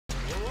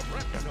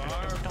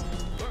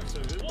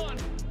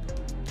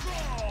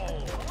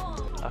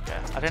Okay,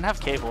 I didn't have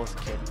cable as a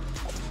kid.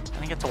 I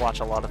didn't get to watch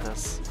a lot of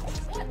this.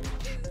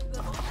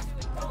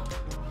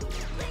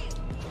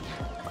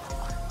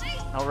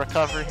 No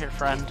recovery here,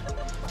 friend.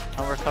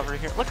 No recovery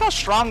here. Look how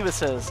strong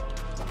this is.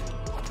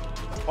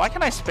 Why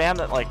can I spam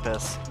it like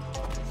this?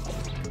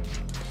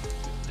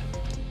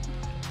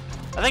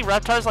 I think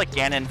Reptar's like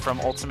Ganon from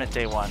Ultimate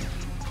Day 1.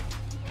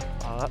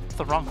 That's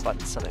the wrong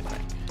button set, I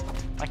think.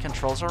 My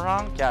controls are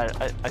wrong? Yeah,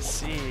 I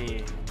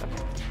see.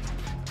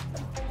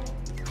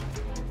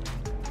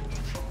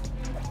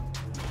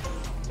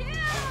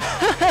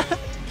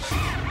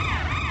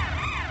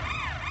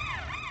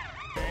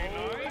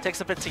 It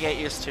takes a bit to get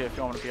used to, if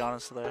you want me to be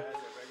honest there.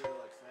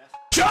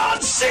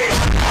 John C.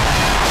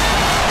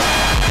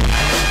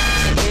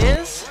 It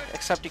is,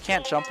 except you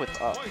can't jump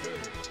with up.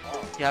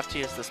 You have to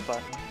use this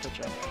button to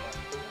jump.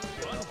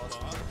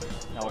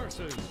 No.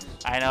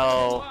 I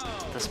know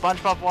the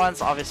SpongeBob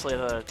ones, obviously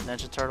the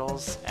Ninja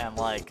Turtles, and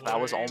like that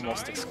was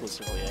almost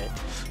exclusively it.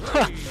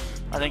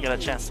 I didn't get a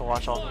chance to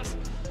watch all this.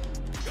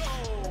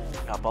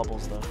 Got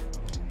bubbles though.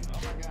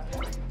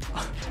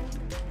 I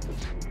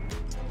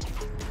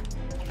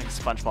think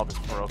SpongeBob is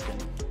broken.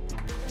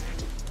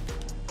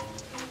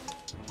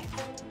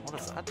 What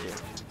does that do?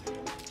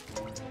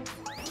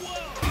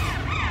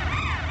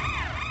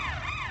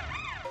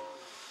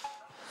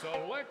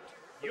 Select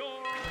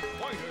your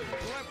fighter,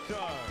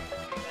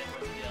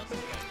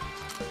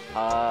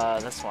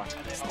 This one.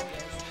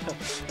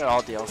 They're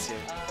all DLC.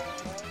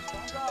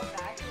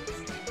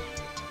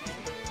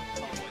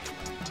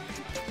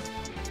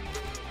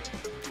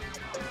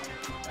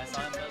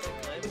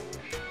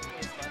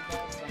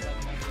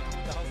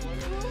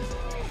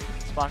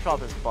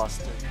 SpongeBob is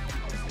busted.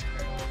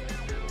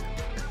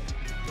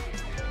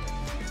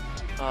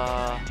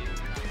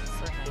 What's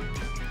her name?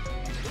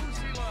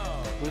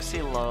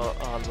 Lucy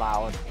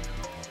Loud.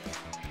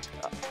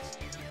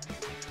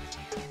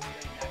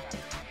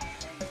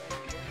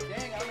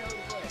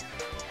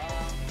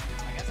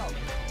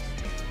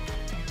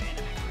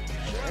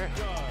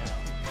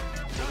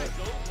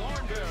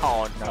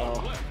 Oh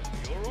no.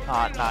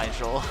 Not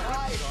Nigel.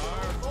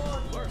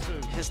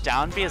 His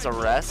down B is a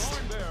rest.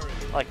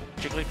 Like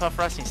Jigglypuff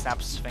rest, he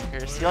snaps his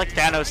fingers. He like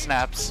Thanos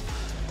snaps.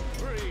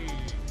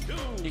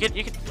 You could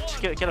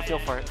get a feel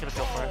for it. Get a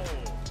feel for it.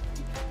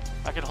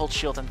 I could hold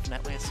shield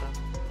infinitely, so.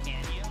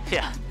 Can you?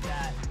 Yeah.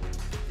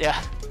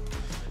 Yeah.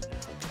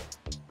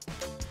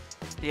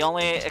 The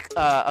only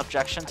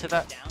objection to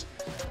that,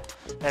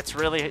 it's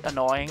really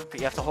annoying, but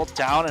you have to hold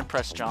down and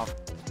press jump.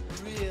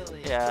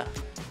 Really? Yeah.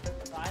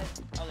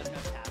 Oh, there's no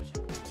caption.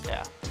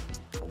 Yeah.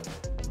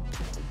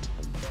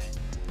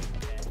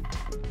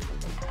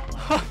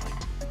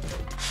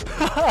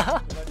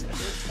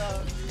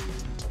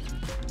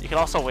 You can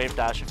also wave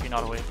dash if you know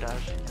how to wave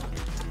dash.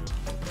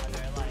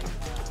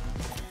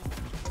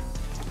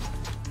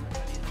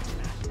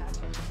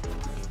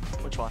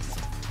 Which one?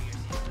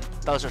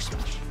 Those are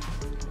smash.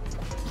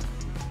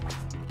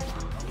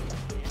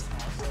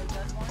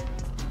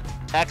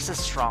 X is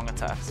strong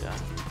attacks, yeah.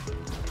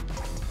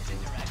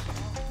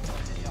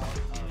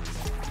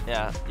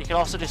 Yeah, you can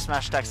also do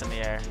smash attacks in the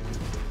air.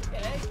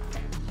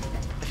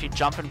 If you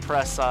jump and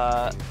press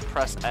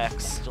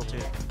X, you'll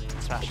do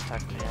smash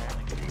attack in the air.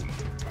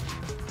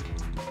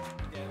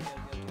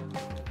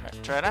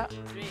 Alright, try it out.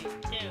 3, 2,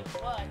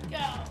 1, go!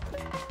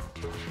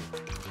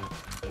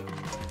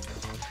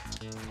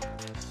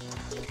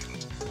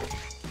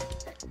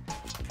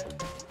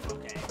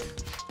 Okay.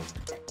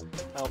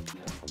 Help.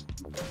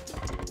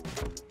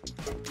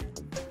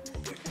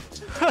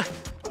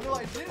 What do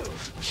I do?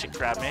 She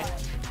grabbed me. I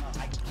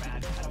can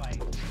grab it. How do I?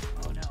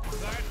 Oh no.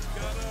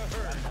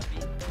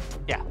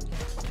 Yeah.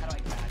 How do I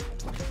grab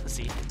it?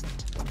 Z.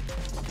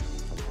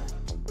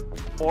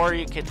 Or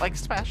you can like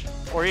smash.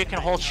 Or you can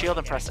hold shield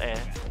and press A.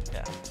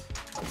 Yeah.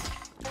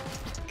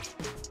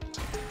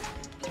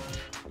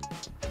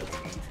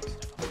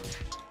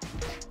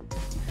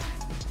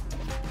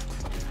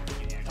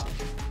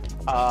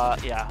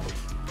 Yeah.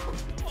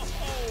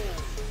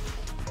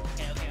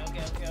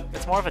 Okay.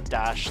 It's more of a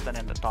dash than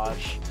in a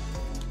dodge.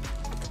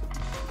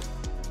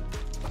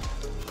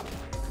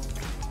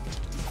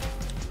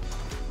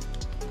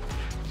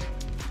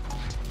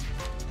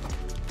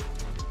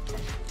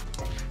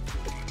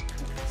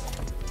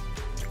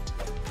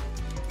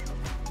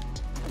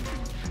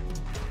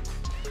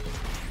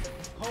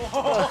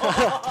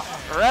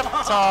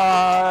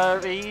 Reptar,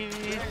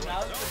 baby.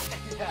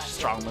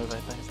 Strong move, I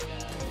think.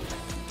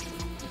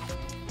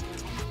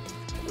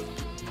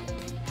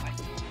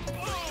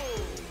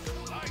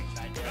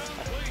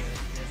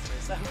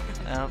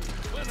 Yep,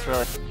 it's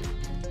really.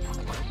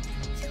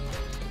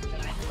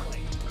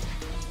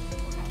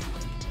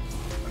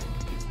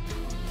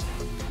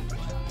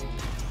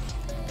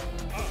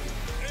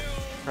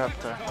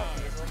 Reptar.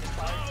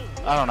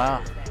 I don't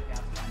know.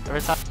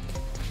 Every time.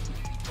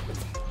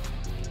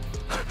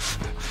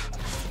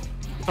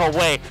 No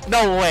way!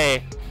 No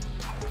way!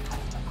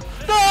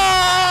 No!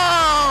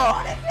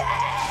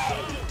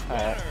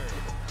 Alright.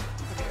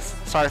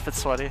 Sorry if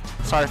it's sweaty.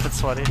 Sorry if it's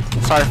sweaty.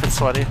 Sorry if it's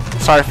sweaty.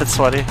 Sorry if it's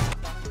sweaty.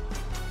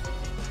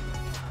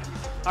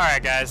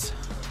 Alright guys,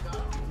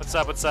 what's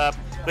up, what's up?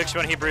 Big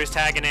Shimon Hebrews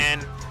tagging in.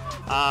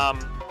 I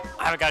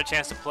haven't got a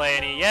chance to play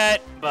any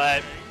yet,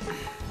 but...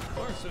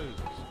 Versus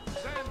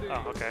Sandy.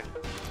 Oh, okay.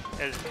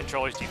 Is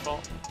controller's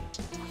default?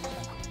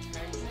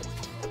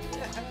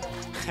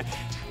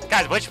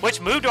 Guys,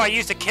 which move do I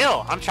use to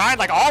kill? I'm trying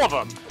like all of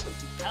them.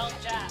 Help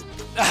chat.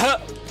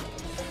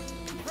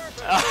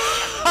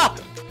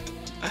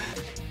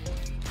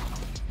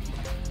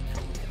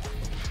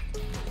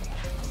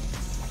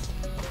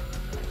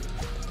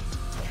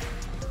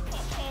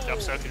 I'm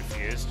so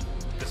confused.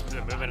 This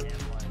movement,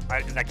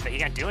 like, he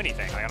can't do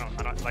anything. Like, I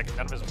don't like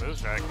none of his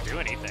moves like, do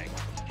anything.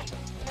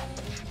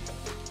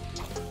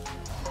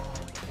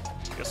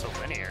 It feels so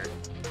linear.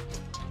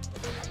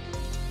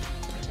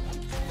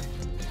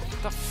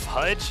 What the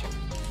fudge?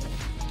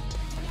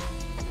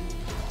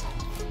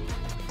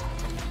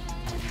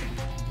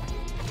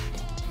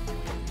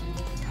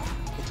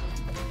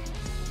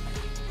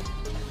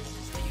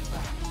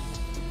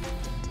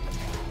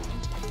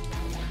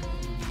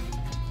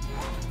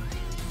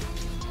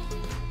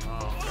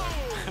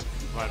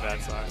 My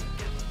bad, sorry.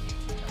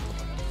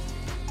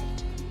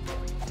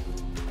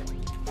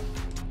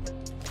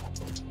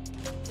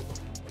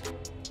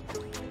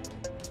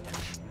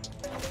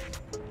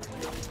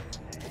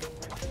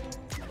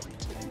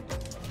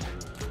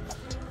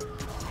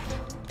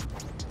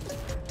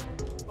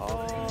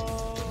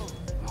 Oh,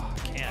 I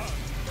can't.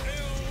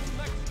 Until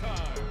next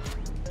time.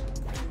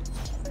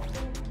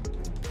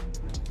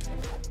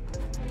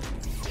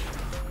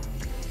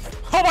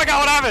 Oh my god,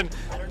 what happened?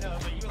 I don't know,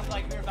 but you look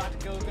like you're about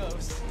to go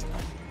ghost.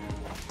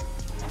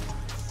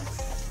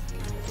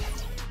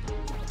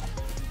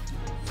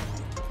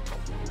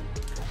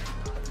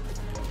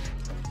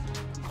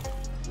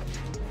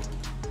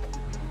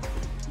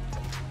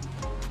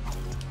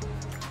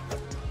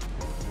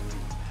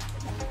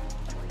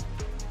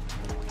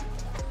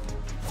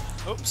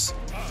 Oops.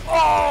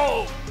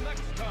 Oh!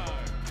 Next time.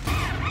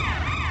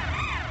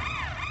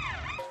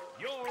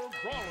 You're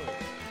brawling.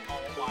 Oh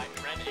my,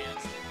 red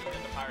ants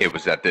defeated the pirate. It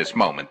was at this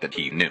moment that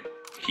he knew.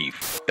 He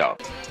f***ed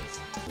up.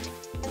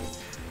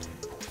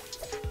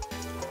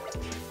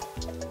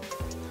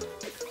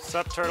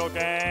 Sup, Turtle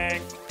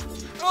Gang?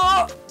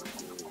 Oh!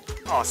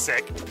 Oh,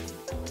 sick.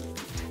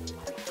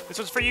 This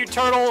was for you,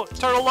 turtle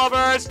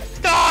lovers.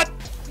 Ah!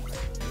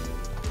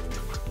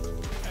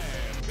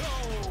 And go.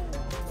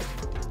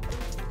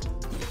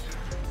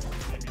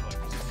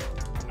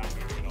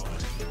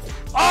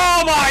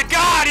 Oh my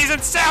god, he's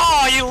insane!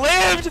 Oh, he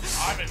lived!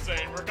 I'm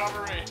insane.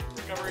 Recovery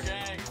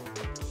gang.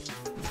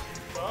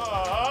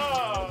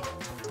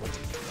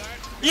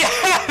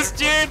 Yes,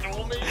 dude!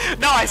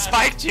 No, I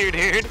spiked you,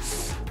 dude.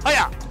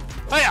 Hiya!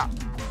 Hiya!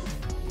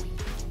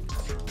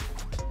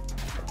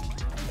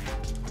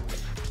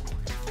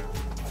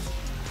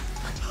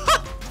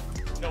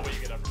 No way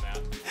you get up from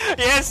that.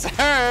 Yes,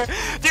 sir!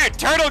 Dude,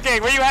 Turtle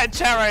Gang, where you at in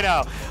chat right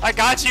now? I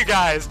got you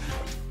guys.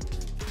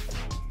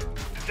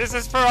 This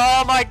is for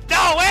all my...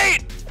 No,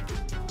 wait!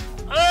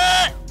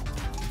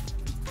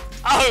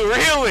 Oh,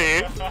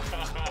 really?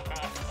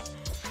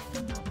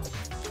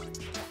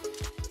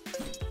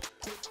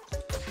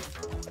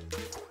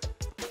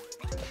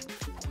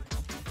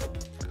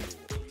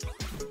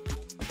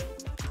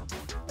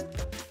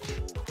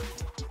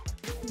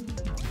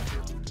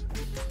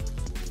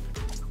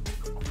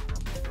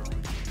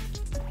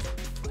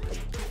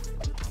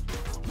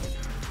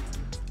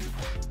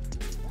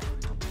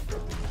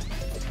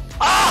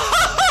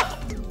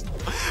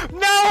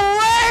 No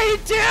way,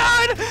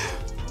 dude!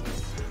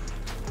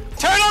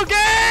 Turtle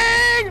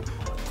Gang!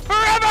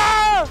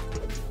 Forever!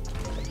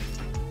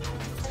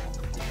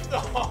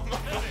 Oh my.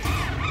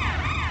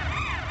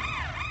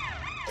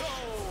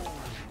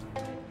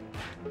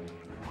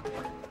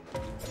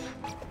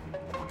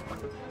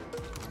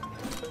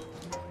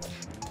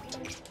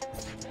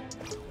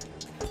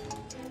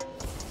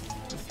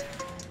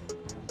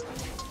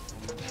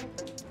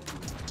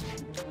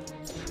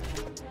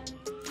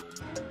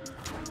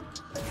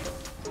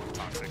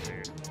 Toxic,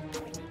 dude.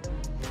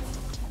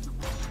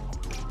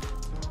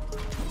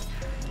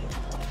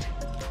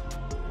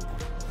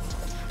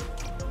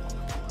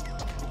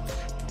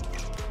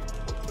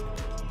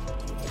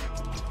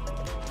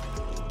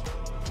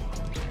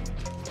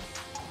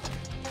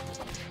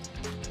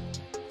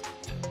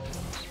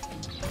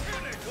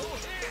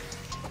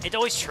 It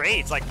always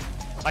trades. Like,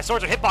 my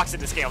swords are hitbox in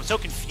this game. I'm so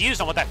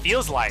confused on what that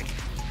feels like.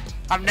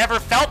 I've never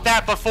felt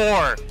that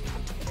before.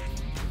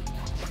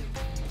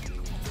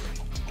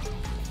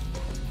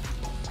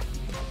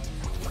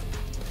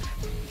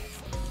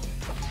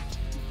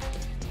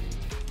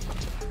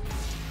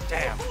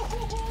 Damn.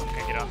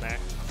 Can't get on there.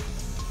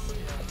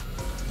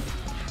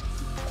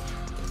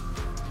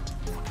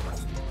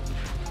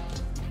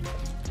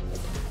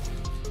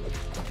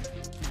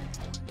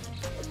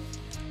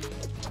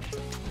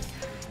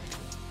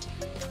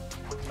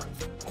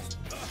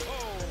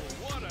 Oh,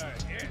 what a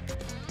hit.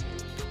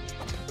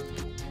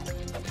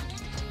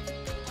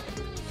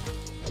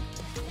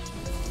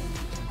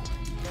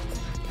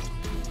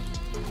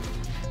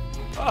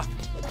 Oh.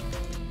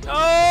 No!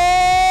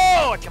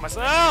 I killed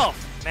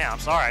myself! Man, I'm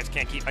sorry. I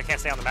can't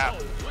stay on the map.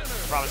 I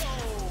promise.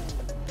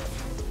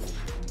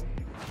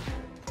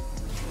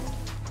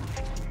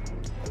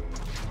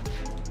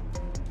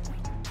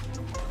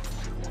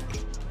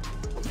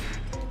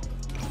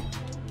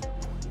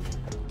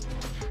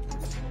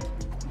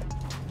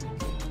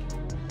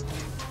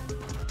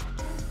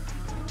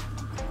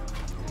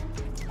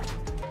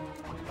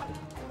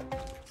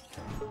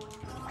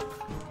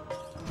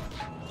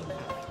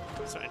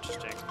 So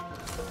interesting.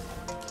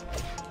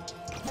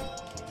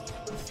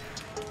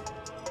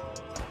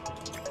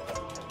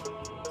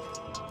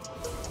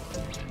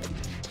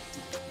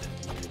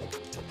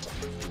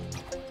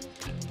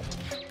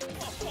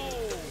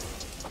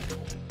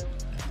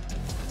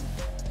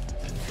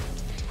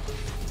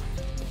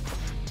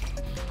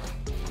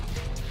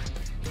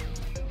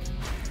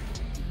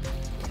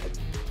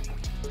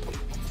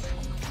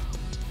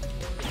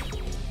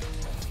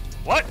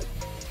 What?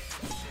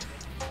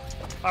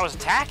 I was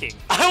attacking.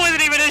 I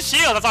wasn't even in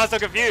shield. That's why I was so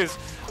confused.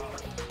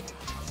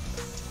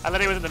 I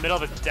literally was in the middle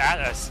of a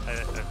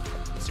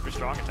super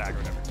strong attack or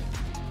whatever.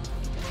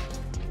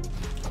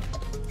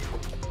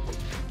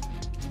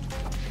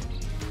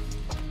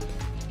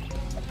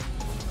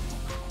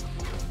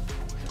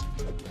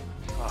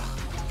 Ugh.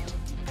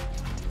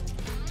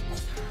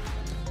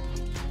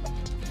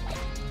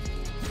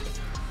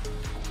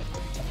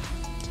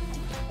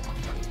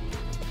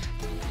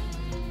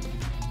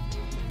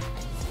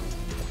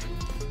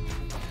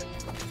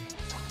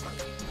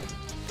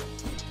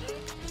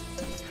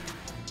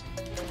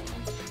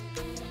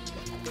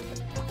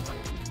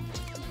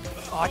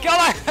 Oh, I got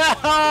my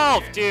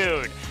health,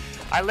 dude.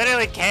 I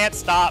literally can't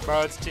stop,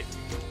 bro. It's too.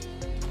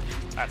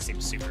 That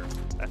seems super.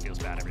 That feels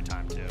bad every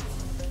time, too.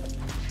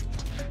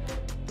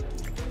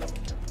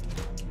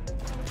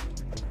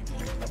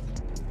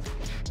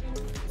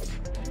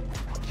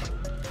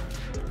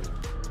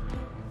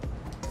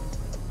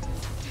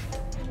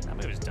 That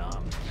move is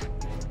dumb.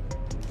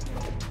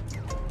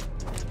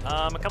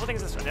 A couple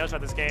things I noticed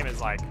about this game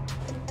is like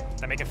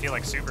that make it feel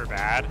like super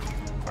bad.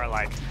 Or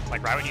like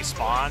right when you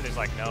spawn, there's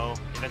like no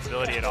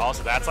invincibility at all,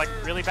 so that's like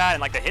really bad.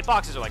 And like the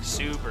hitboxes are like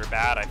super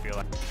bad, I feel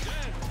like.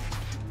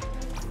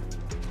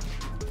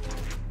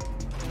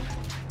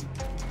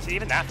 See,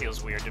 even that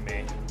feels weird to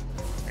me.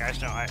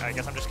 Like, I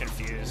guess I'm just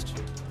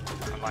confused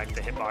on like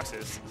the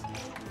hitboxes.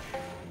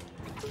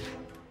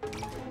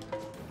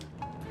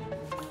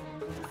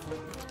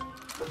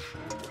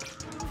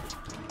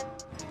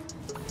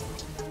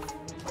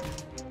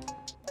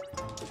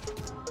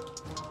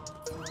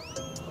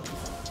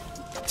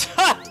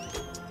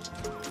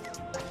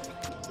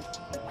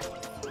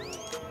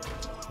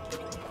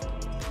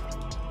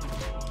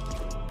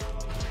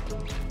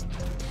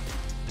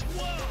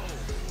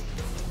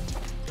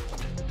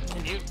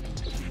 Can you?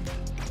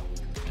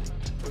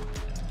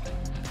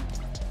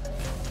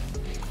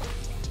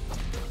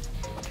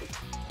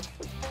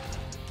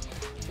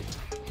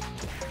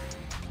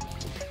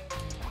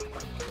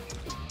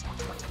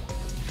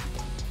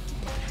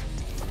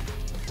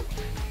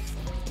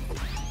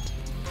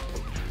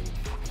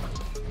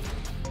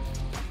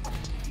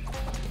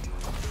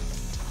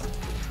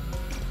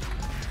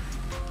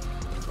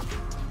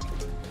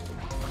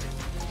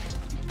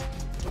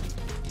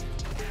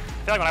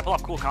 I feel like when I pull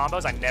off cool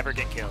combos, I never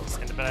get kills,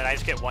 but I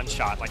just get one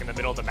shot, like in the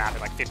middle of the map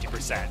at like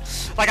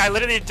 50%. Like I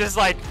literally just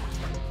like,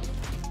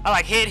 I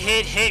like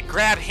hit,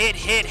 grab, hit,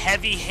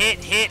 heavy,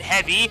 hit,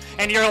 heavy,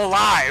 and you're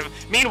alive.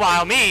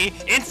 Meanwhile, me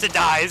insta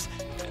dies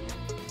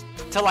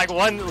to like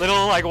one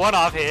little like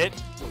one-off hit.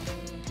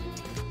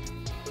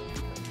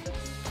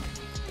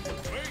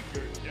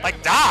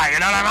 Like die, you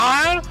know what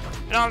I mean?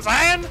 You know what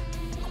I'm saying?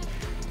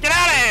 Get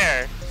out of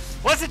here!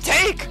 What's it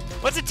take?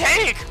 What's it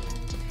take?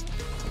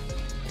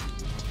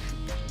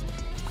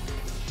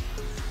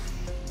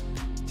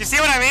 You see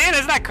what I mean?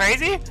 Isn't that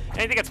crazy?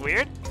 Anything that's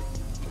weird?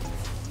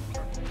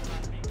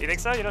 You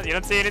think so? You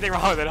don't see anything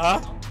wrong with it, huh?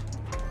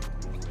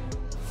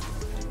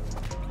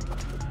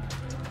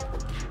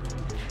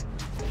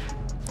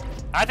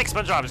 I think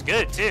SpongeBob is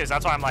good too, so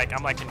that's why I'm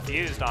like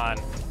confused on.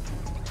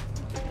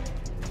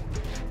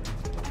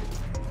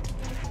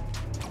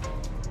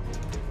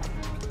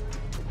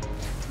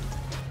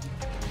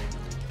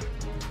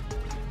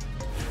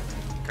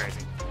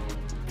 Crazy.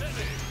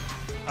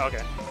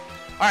 Okay.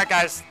 All right,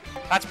 guys.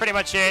 That's pretty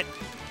much it.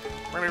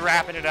 We're gonna be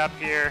wrapping it up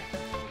here.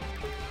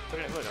 Who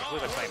was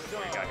I playing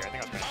before you got here? I think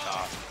I was playing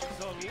top.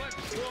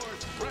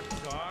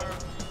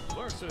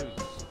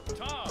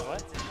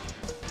 What?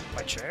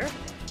 My chair?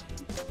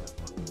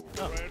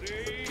 Oh.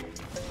 Ready?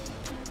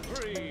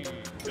 3,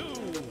 2,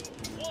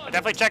 1.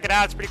 Definitely check it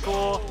out. It's pretty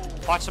cool.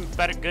 Watch some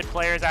good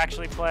players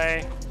actually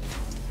play,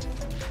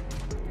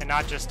 and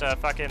not just a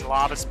fucking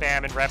lava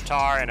spam and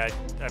Reptar and a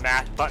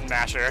button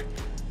masher.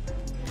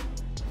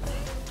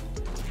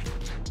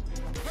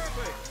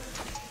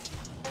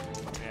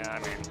 Yeah, I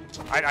mean,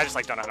 I just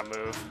like don't know how to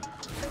move.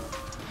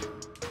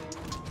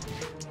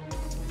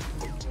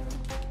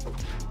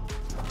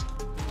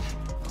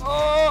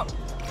 Oh!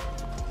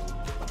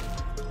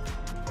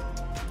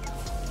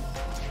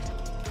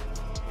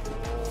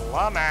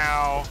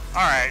 Lamau.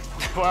 All right.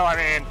 Well, I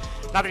mean,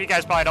 not that you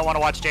guys probably don't want to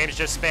watch James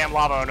just spam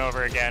lava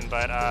over again,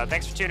 but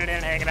thanks for tuning in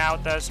and hanging out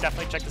with us.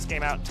 Definitely check this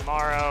game out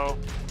tomorrow,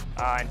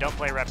 and don't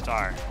play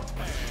Reptar.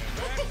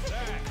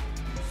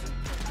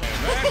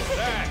 That's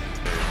that.